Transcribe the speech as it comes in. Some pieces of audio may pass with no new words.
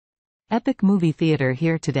Epic movie theater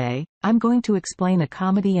here today. I'm going to explain a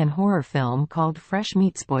comedy and horror film called Fresh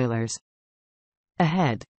Meat. Spoilers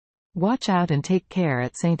ahead. Watch out and take care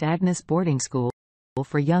at St. Agnes boarding school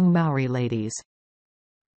for young Maori ladies.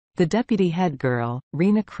 The deputy head girl,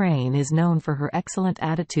 Rena Crane, is known for her excellent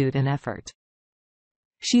attitude and effort.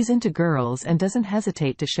 She's into girls and doesn't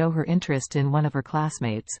hesitate to show her interest in one of her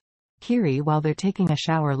classmates, Kiri. While they're taking a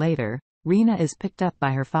shower later, Rena is picked up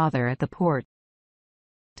by her father at the port.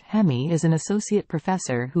 Hemi is an associate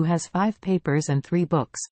professor who has 5 papers and 3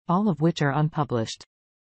 books, all of which are unpublished.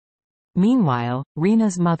 Meanwhile,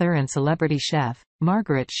 Rena's mother and celebrity chef,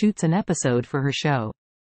 Margaret, shoots an episode for her show.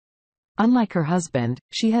 Unlike her husband,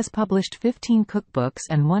 she has published 15 cookbooks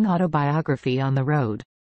and 1 autobiography on the road.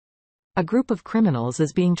 A group of criminals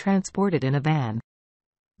is being transported in a van.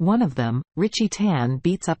 One of them, Richie Tan,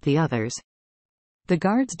 beats up the others. The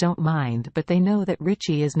guards don't mind, but they know that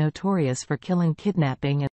Richie is notorious for killing,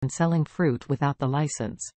 kidnapping, and selling fruit without the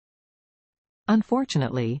license.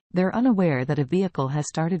 Unfortunately, they're unaware that a vehicle has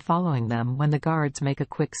started following them when the guards make a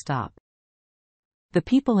quick stop. The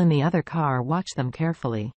people in the other car watch them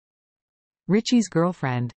carefully. Richie's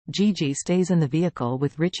girlfriend, Gigi, stays in the vehicle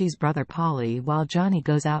with Richie's brother Polly while Johnny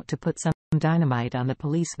goes out to put some dynamite on the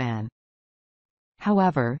police van.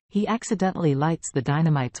 However, he accidentally lights the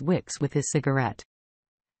dynamite's wicks with his cigarette.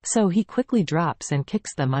 So he quickly drops and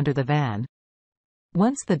kicks them under the van.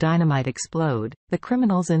 Once the dynamite explodes, the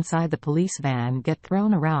criminals inside the police van get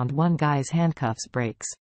thrown around. One guy's handcuffs breaks.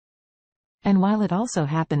 And while it also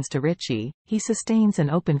happens to Richie, he sustains an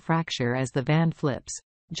open fracture as the van flips.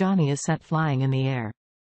 Johnny is sent flying in the air.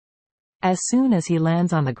 As soon as he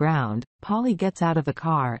lands on the ground, Polly gets out of the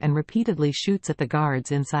car and repeatedly shoots at the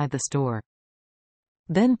guards inside the store.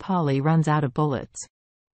 Then Polly runs out of bullets.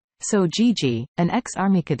 So Gigi, an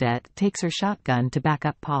ex-army cadet, takes her shotgun to back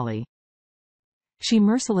up Polly. She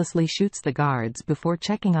mercilessly shoots the guards before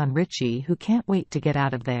checking on Richie, who can't wait to get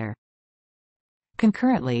out of there.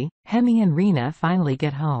 Concurrently, Hemi and Rena finally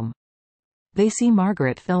get home. They see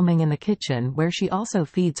Margaret filming in the kitchen, where she also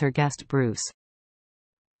feeds her guest Bruce.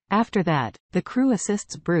 After that, the crew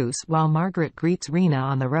assists Bruce while Margaret greets Rena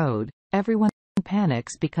on the road. Everyone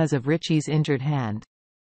panics because of Richie's injured hand.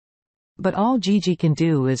 But all Gigi can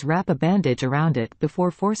do is wrap a bandage around it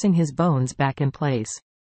before forcing his bones back in place.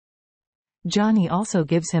 Johnny also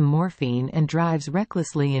gives him morphine and drives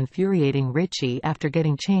recklessly, infuriating Richie. After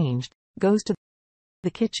getting changed, goes to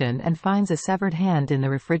the kitchen and finds a severed hand in the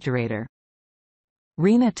refrigerator.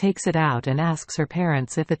 Rena takes it out and asks her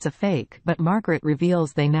parents if it's a fake, but Margaret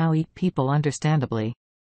reveals they now eat people, understandably.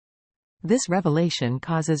 This revelation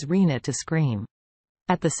causes Rena to scream.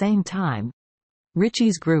 At the same time,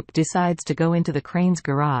 Richie's group decides to go into the Crane's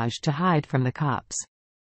garage to hide from the cops.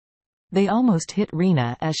 They almost hit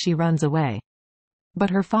Rena as she runs away. But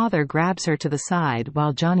her father grabs her to the side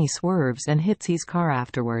while Johnny swerves and hits his car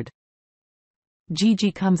afterward.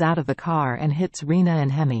 Gigi comes out of the car and hits Rena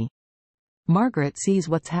and Hemi. Margaret sees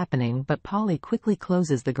what's happening, but Polly quickly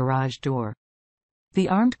closes the garage door. The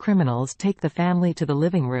armed criminals take the family to the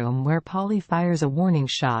living room, where Polly fires a warning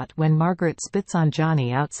shot when Margaret spits on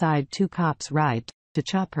Johnny outside. 2 cops ride to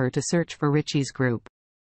chop her to search for Richie's group.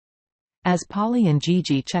 As Polly and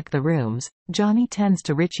Gigi check the rooms, Johnny tends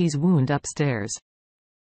to Richie's wound upstairs.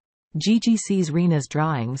 Gigi sees Rena's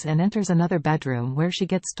drawings and enters another bedroom, where she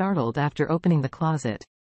gets startled after opening the closet.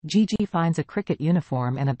 Gigi finds a cricket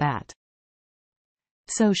uniform and a bat.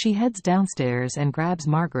 So she heads downstairs and grabs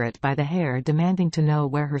Margaret by the hair, demanding to know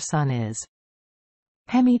where her son is.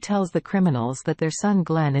 Hemi tells the criminals that their son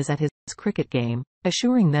Glenn is at his cricket game,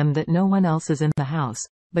 assuring them that no one else is in the house,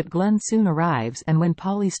 but Glenn soon arrives, and when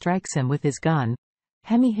Polly strikes him with his gun,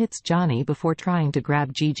 Hemi hits Johnny before trying to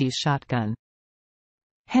grab Gigi's shotgun.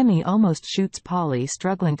 Hemi almost shoots Polly,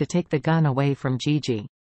 struggling to take the gun away from Gigi.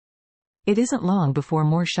 It isn't long before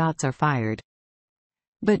more shots are fired.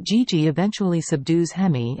 But Gigi eventually subdues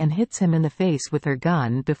Hemi and hits him in the face with her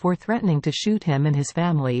gun before threatening to shoot him and his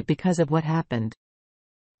family because of what happened.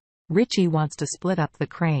 Richie wants to split up the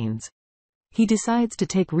Cranes. He decides to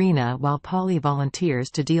take Rena while Polly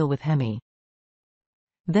volunteers to deal with Hemi.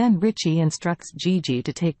 Then Richie instructs Gigi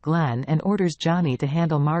to take Glenn and orders Johnny to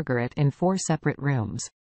handle Margaret in 4 separate rooms.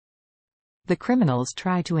 The criminals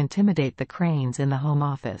try to intimidate the Cranes in the home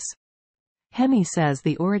office. Hemi says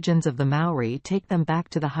the origins of the Maori take them back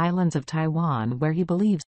to the highlands of Taiwan, where he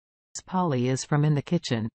believes Polly is from. In the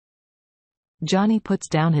kitchen, Johnny puts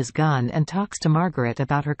down his gun and talks to Margaret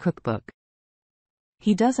about her cookbook.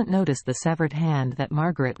 He doesn't notice the severed hand that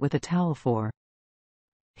Margaret with a towel for.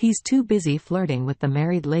 He's too busy flirting with the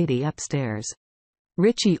married lady upstairs.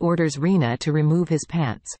 Richie orders Rena to remove his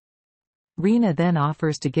pants. Rena then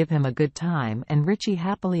offers to give him a good time and Richie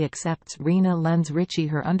happily accepts. Rena lends Richie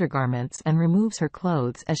her undergarments and removes her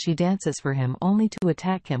clothes as she dances for him only to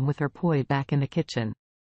attack him with her poi back in the kitchen.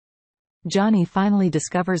 Johnny finally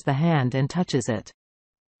discovers the hand and touches it.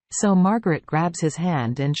 So Margaret grabs his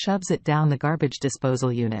hand and shoves it down the garbage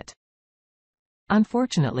disposal unit.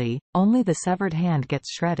 Unfortunately, only the severed hand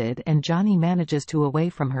gets shredded and Johnny manages to away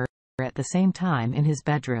from her at the same time in his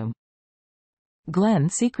bedroom. Glenn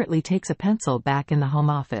secretly takes a pencil back in the home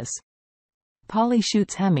office. Polly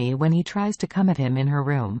shoots Hemi when he tries to come at him in her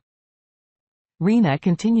room. Rena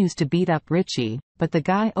continues to beat up Richie, but the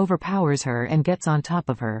guy overpowers her and gets on top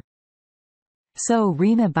of her. So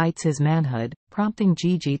Rena bites his manhood, prompting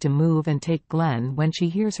Gigi to move and take Glenn. When she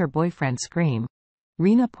hears her boyfriend scream,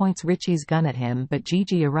 Rena points Richie's gun at him but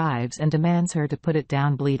Gigi arrives and demands her to put it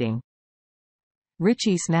down bleeding.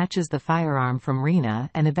 Richie snatches the firearm from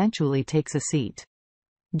Rena and eventually takes a seat.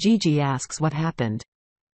 Gigi asks what happened.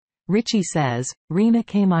 Richie says, Rena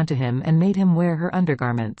came onto him and made him wear her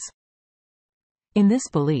undergarments. In this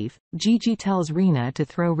belief, Gigi tells Rena to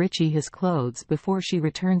throw Richie his clothes before she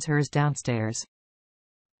returns hers downstairs.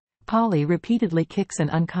 Polly repeatedly kicks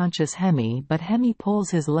an unconscious Hemi but Hemi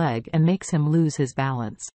pulls his leg and makes him lose his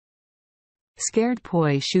balance. Scared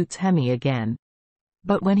Poi shoots Hemi again.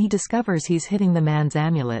 But when he discovers he's hitting the man's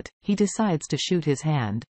amulet, he decides to shoot his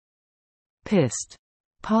hand. Pissed,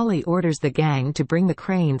 Polly orders the gang to bring the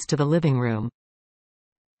cranes to the living room.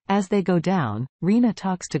 As they go down, Rena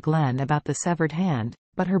talks to Glenn about the severed hand,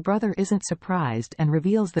 but her brother isn't surprised and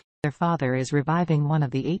reveals that their father is reviving one of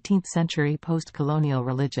the 18th-century post-colonial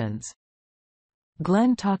religions.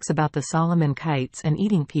 Glenn talks about the Solomon kites and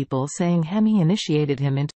eating people, saying Hemi initiated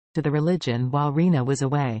him into the religion while Rena was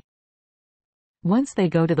away. Once they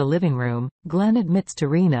go to the living room, Glenn admits to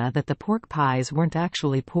Rena that the pork pies weren't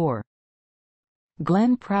actually poor.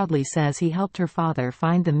 Glenn proudly says he helped her father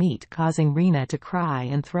find the meat, causing Rena to cry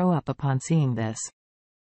and throw up upon seeing this.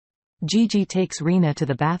 Gigi takes Rena to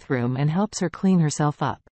the bathroom and helps her clean herself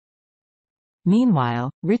up. Meanwhile,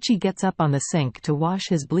 Richie gets up on the sink to wash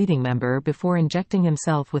his bleeding member before injecting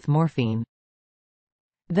himself with morphine.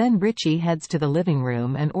 Then Richie heads to the living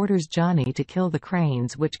room and orders Johnny to kill the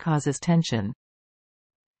cranes, which causes tension.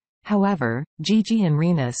 However, Gigi and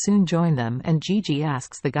Rena soon join them and Gigi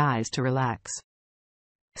asks the guys to relax.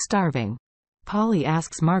 Starving, Polly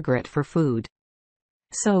asks Margaret for food.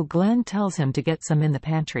 So Glenn tells him to get some in the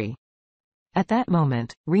pantry. At that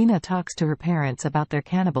moment, Rena talks to her parents about their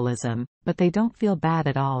cannibalism, but they don't feel bad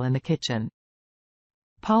at all in the kitchen.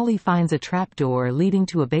 Polly finds a trapdoor leading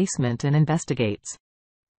to a basement and investigates.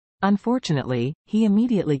 Unfortunately, he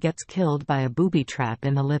immediately gets killed by a booby trap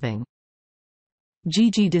in the living.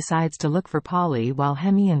 Gigi decides to look for Polly while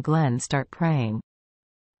Hemi and Glenn start praying.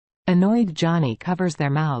 Annoyed Johnny covers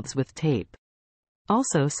their mouths with tape,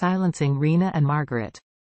 also silencing Rena and Margaret.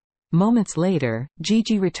 Moments later,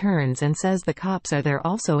 Gigi returns and says the cops are there,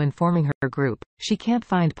 also informing her group she can't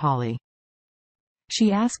find Polly.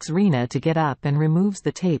 She asks Rena to get up and removes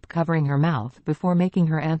the tape covering her mouth before making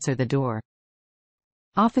her answer the door.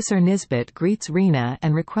 Officer Nisbet greets Rena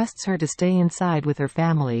and requests her to stay inside with her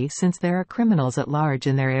family since there are criminals at large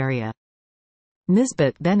in their area.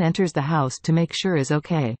 Nisbet then enters the house to make sure is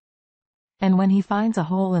okay. And when he finds a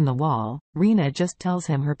hole in the wall, Rena just tells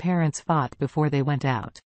him her parents fought before they went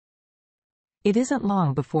out. It isn't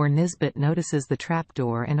long before Nisbet notices the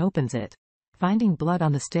trapdoor and opens it, finding blood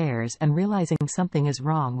on the stairs and realizing something is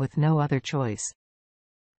wrong with no other choice.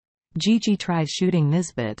 Gigi tries shooting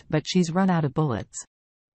Nisbet but she's run out of bullets.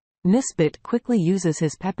 Nisbet quickly uses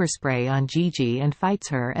his pepper spray on Gigi and fights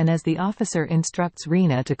her, and as the officer instructs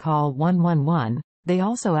Rena to call 111, they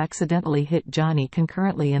also accidentally hit Johnny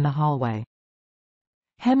concurrently in the hallway.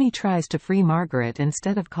 Hemi tries to free Margaret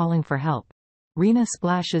instead of calling for help. Rena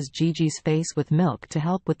splashes Gigi's face with milk to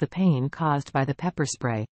help with the pain caused by the pepper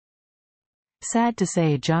spray. Sad to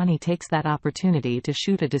say, Johnny takes that opportunity to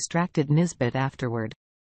shoot a distracted Nisbet afterward.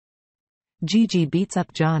 Gigi beats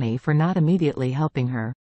up Johnny for not immediately helping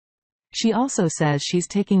her. She also says she's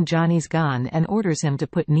taking Johnny's gun and orders him to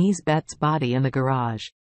put Nisbet's body in the garage.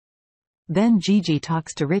 Then Gigi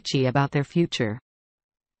talks to Richie about their future.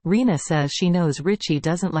 Rena says she knows Richie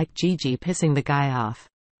doesn't like Gigi pissing the guy off.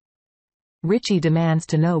 Richie demands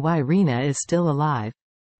to know why Rena is still alive.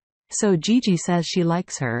 So Gigi says she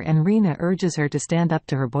likes her and Rena urges her to stand up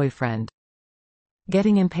to her boyfriend.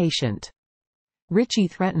 Getting impatient, Richie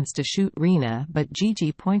threatens to shoot Rena but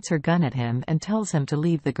Gigi points her gun at him and tells him to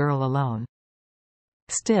leave the girl alone.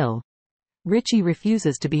 Still, Richie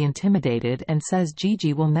refuses to be intimidated and says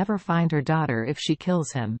Gigi will never find her daughter if she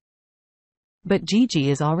kills him. But Gigi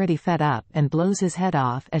is already fed up and blows his head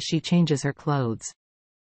off as she changes her clothes.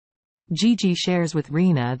 Gigi shares with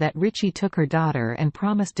Rena that Richie took her daughter and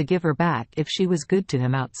promised to give her back if she was good to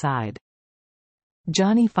him outside.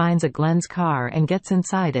 Johnny finds a Glenn's car and gets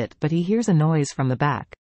inside it, but he hears a noise from the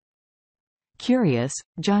back. Curious,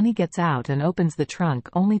 Johnny gets out and opens the trunk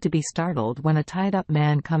only to be startled when a tied-up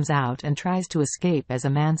man comes out and tries to escape as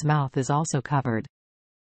a man's mouth is also covered.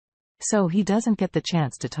 So he doesn't get the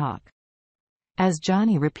chance to talk. As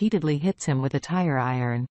Johnny repeatedly hits him with a tire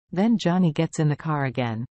iron, then Johnny gets in the car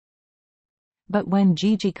again. But when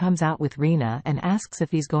Gigi comes out with Rena and asks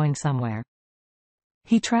if he's going somewhere,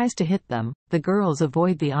 he tries to hit them. The girls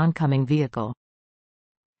avoid the oncoming vehicle,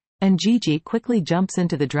 and Gigi quickly jumps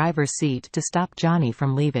into the driver's seat to stop Johnny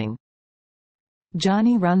from leaving.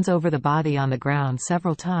 Johnny runs over the body on the ground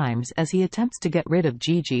several times as he attempts to get rid of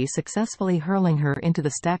Gigi, successfully hurling her into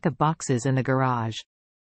the stack of boxes in the garage.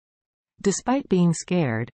 Despite being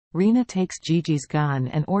scared, Rena takes Gigi's gun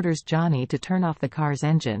and orders Johnny to turn off the car's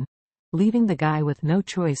engine, leaving the guy with no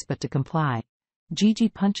choice but to comply. Gigi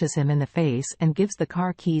punches him in the face and gives the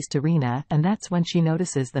car keys to Rena, and that's when she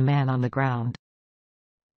notices the man on the ground.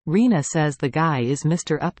 Rena says the guy is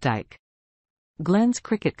Mr. Updike, Glenn's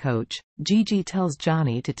cricket coach. Gigi tells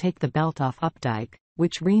Johnny to take the belt off Updike,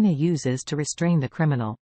 which Rena uses to restrain the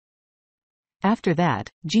criminal. After that,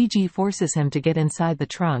 Gigi forces him to get inside the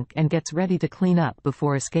trunk and gets ready to clean up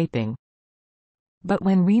before escaping. But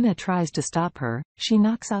when Rena tries to stop her, she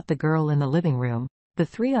knocks out the girl in the living room. The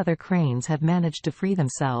three other cranes have managed to free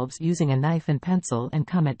themselves using a knife and pencil and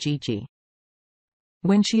come at Gigi.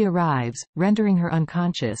 When she arrives, rendering her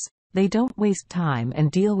unconscious, they don't waste time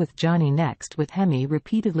and deal with Johnny next, with Hemi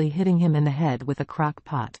repeatedly hitting him in the head with a crock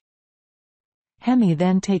pot. Hemi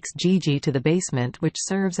then takes Gigi to the basement, which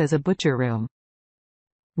serves as a butcher room.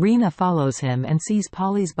 Rena follows him and sees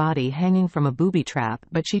Polly's body hanging from a booby trap,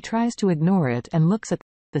 but she tries to ignore it and looks at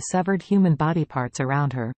the severed human body parts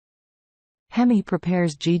around her. Hemi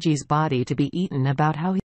prepares Gigi's body to be eaten about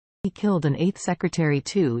how he killed an 8th secretary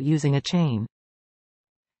too using a chain.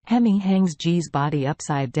 Hemi hangs G's body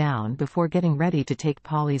upside down before getting ready to take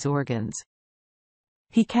Polly's organs.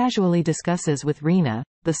 He casually discusses with Rena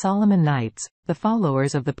the Solomon Knights, the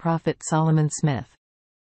followers of the prophet Solomon Smith.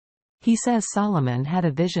 He says Solomon had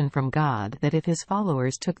a vision from God that if his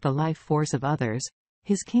followers took the life force of others,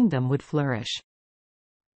 his kingdom would flourish.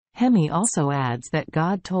 Hemi also adds that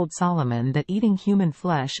God told Solomon that eating human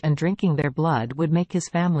flesh and drinking their blood would make his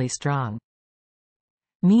family strong.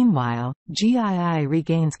 Meanwhile, Gii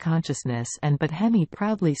regains consciousness but Hemi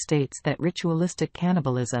proudly states that ritualistic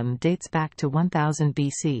cannibalism dates back to 1000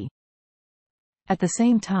 BC. At the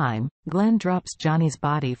same time, Glenn drops Johnny's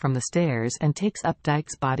body from the stairs and takes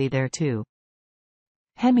Updike's body there too.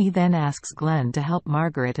 Hemi then asks Glenn to help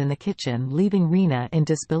Margaret in the kitchen, leaving Rena in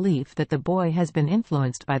disbelief that the boy has been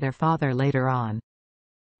influenced by their father later on.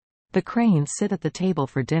 The cranes sit at the table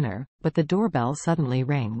for dinner, but the doorbell suddenly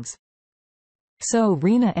rings. So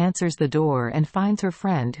Rena answers the door and finds her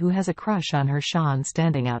friend who has a crush on her, Sean,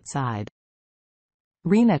 standing outside.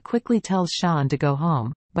 Rena quickly tells Sean to go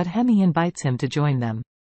home, but Hemi invites him to join them.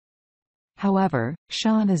 However,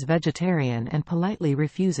 Sean is vegetarian and politely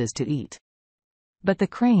refuses to eat. But the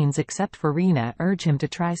cranes, except for Rena, urge him to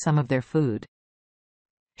try some of their food.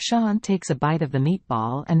 Sean takes a bite of the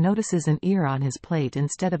meatball and notices an ear on his plate.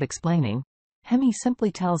 Instead of explaining, Hemi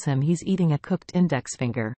simply tells him he's eating a cooked index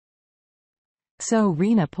finger. So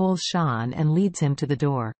Rena pulls Sean and leads him to the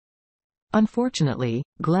door. Unfortunately,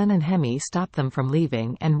 Glenn and Hemi stop them from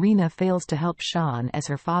leaving, and Rena fails to help Sean as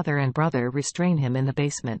her father and brother restrain him in the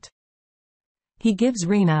basement. He gives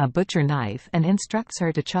Rena a butcher knife and instructs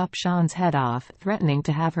her to chop Sean's head off, threatening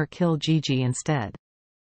to have her kill Gigi instead.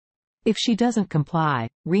 If she doesn't comply,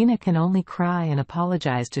 Rena can only cry and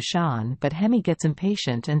apologize to Sean, but Hemi gets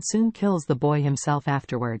impatient and soon kills the boy himself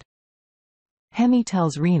afterward. Hemi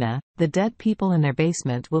tells Rena the dead people in their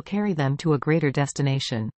basement will carry them to a greater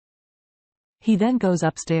destination. He then goes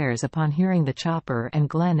upstairs upon hearing the chopper, and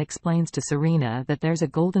Glenn explains to Serena that there's a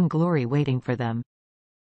golden glory waiting for them.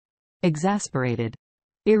 Exasperated,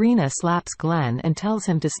 Irina slaps Glenn and tells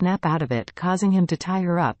him to snap out of it, causing him to tie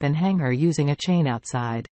her up and hang her using a chain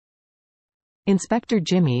outside. Inspector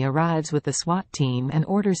Jimmy arrives with the SWAT team and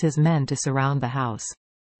orders his men to surround the house.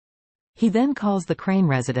 He then calls the crane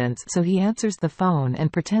residence, so he answers the phone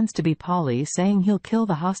and pretends to be Polly, saying he'll kill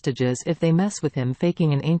the hostages if they mess with him,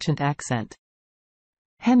 faking an ancient accent.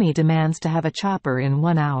 Hemi demands to have a chopper in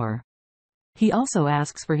 1 hour. He also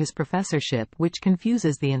asks for his professorship, which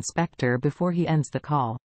confuses the inspector before he ends the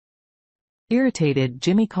call. Irritated,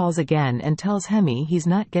 Jimmy calls again and tells Hemi he's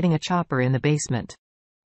not getting a chopper in the basement.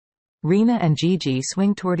 Rena and Gigi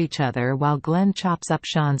swing toward each other while Glenn chops up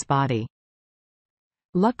Sean's body.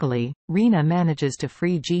 Luckily, Rena manages to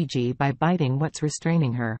free Gigi by biting what's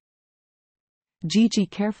restraining her. Gigi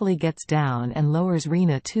carefully gets down and lowers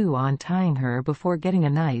Rena too, untying her before getting a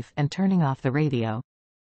knife and turning off the radio.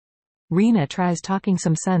 Rena tries talking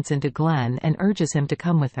some sense into Glenn and urges him to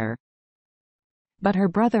come with her. But her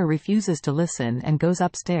brother refuses to listen and goes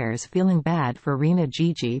upstairs feeling bad for Rena.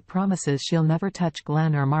 Gigi promises she'll never touch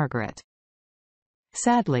Glenn or Margaret.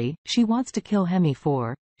 Sadly, she wants to kill Hemi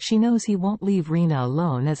for she knows he won't leave Rena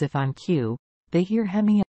alone. As if on cue, they hear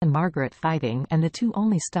Hemi and Margaret fighting, and the two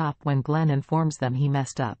only stop when Glenn informs them he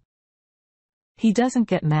messed up. He doesn't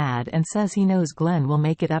get mad and says he knows Glenn will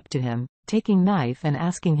make it up to him, taking knife and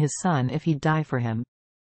asking his son if he'd die for him.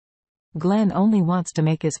 Glenn only wants to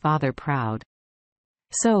make his father proud.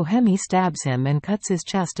 So Hemi stabs him and cuts his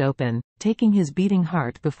chest open, taking his beating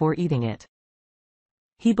heart before eating it.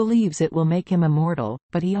 He believes it will make him immortal,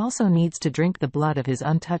 but he also needs to drink the blood of his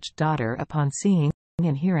untouched daughter. Upon seeing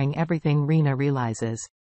and hearing everything, Rena realizes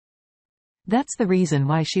that's the reason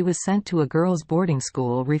why she was sent to a girls' boarding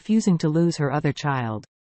school, refusing to lose her other child.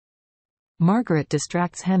 Margaret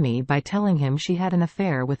distracts Hemi by telling him she had an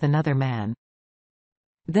affair with another man.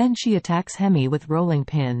 Then she attacks Hemi with rolling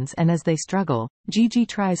pins, and as they struggle, Gigi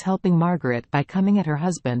tries helping Margaret by coming at her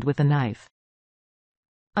husband with a knife.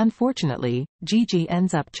 Unfortunately, Gigi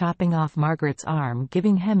ends up chopping off Margaret's arm,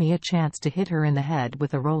 giving Hemi a chance to hit her in the head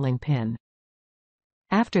with a rolling pin.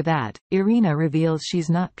 After that, Irina reveals she's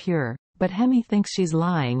not pure, but Hemi thinks she's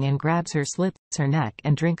lying and grabs her, slits her neck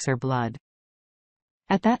and drinks her blood.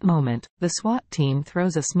 At that moment, the SWAT team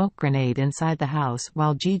throws a smoke grenade inside the house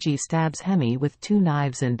while Gigi stabs Hemi with 2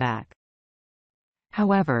 knives in back.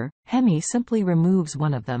 However, Hemi simply removes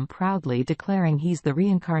one of them, proudly declaring he's the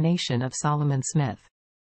reincarnation of Solomon Smith.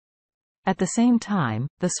 At the same time,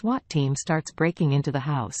 the SWAT team starts breaking into the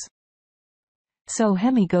house. So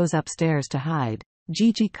Hemi goes upstairs to hide.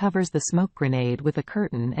 Gigi covers the smoke grenade with a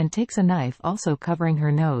curtain and takes a knife, also covering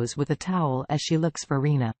her nose with a towel as she looks for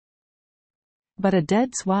Rena. But a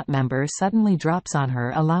dead SWAT member suddenly drops on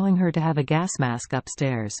her, allowing her to have a gas mask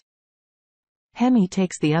upstairs. Hemi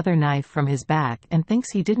takes the other knife from his back and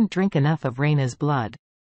thinks he didn't drink enough of Rena's blood.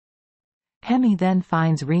 Hemi then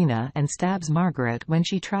finds Rena and stabs Margaret when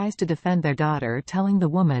she tries to defend their daughter, telling the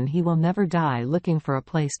woman he will never die, looking for a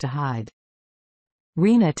place to hide.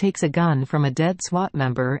 Rena takes a gun from a dead SWAT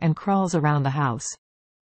member and crawls around the house.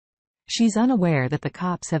 She's unaware that the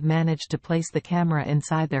cops have managed to place the camera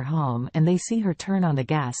inside their home, and they see her turn on the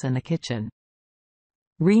gas in the kitchen.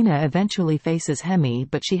 Rena eventually faces Hemi,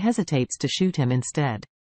 but she hesitates to shoot him instead.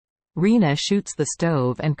 Rena shoots the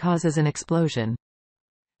stove and causes an explosion.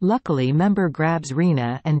 Luckily, Member grabs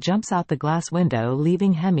Rena and jumps out the glass window,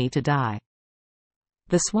 leaving Hemi to die.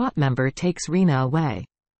 The SWAT member takes Rena away.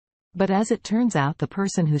 But as it turns out, the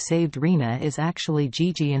person who saved Rena is actually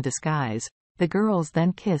Gigi in disguise. The girls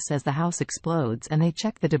then kiss as the house explodes, and they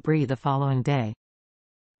check the debris the following day.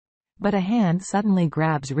 But a hand suddenly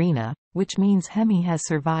grabs Rena, which means Hemi has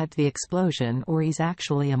survived the explosion, or he's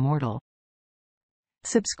actually immortal.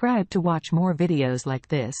 Subscribe to watch more videos like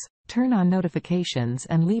this, turn on notifications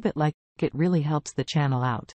and leave it like, it really helps the channel out.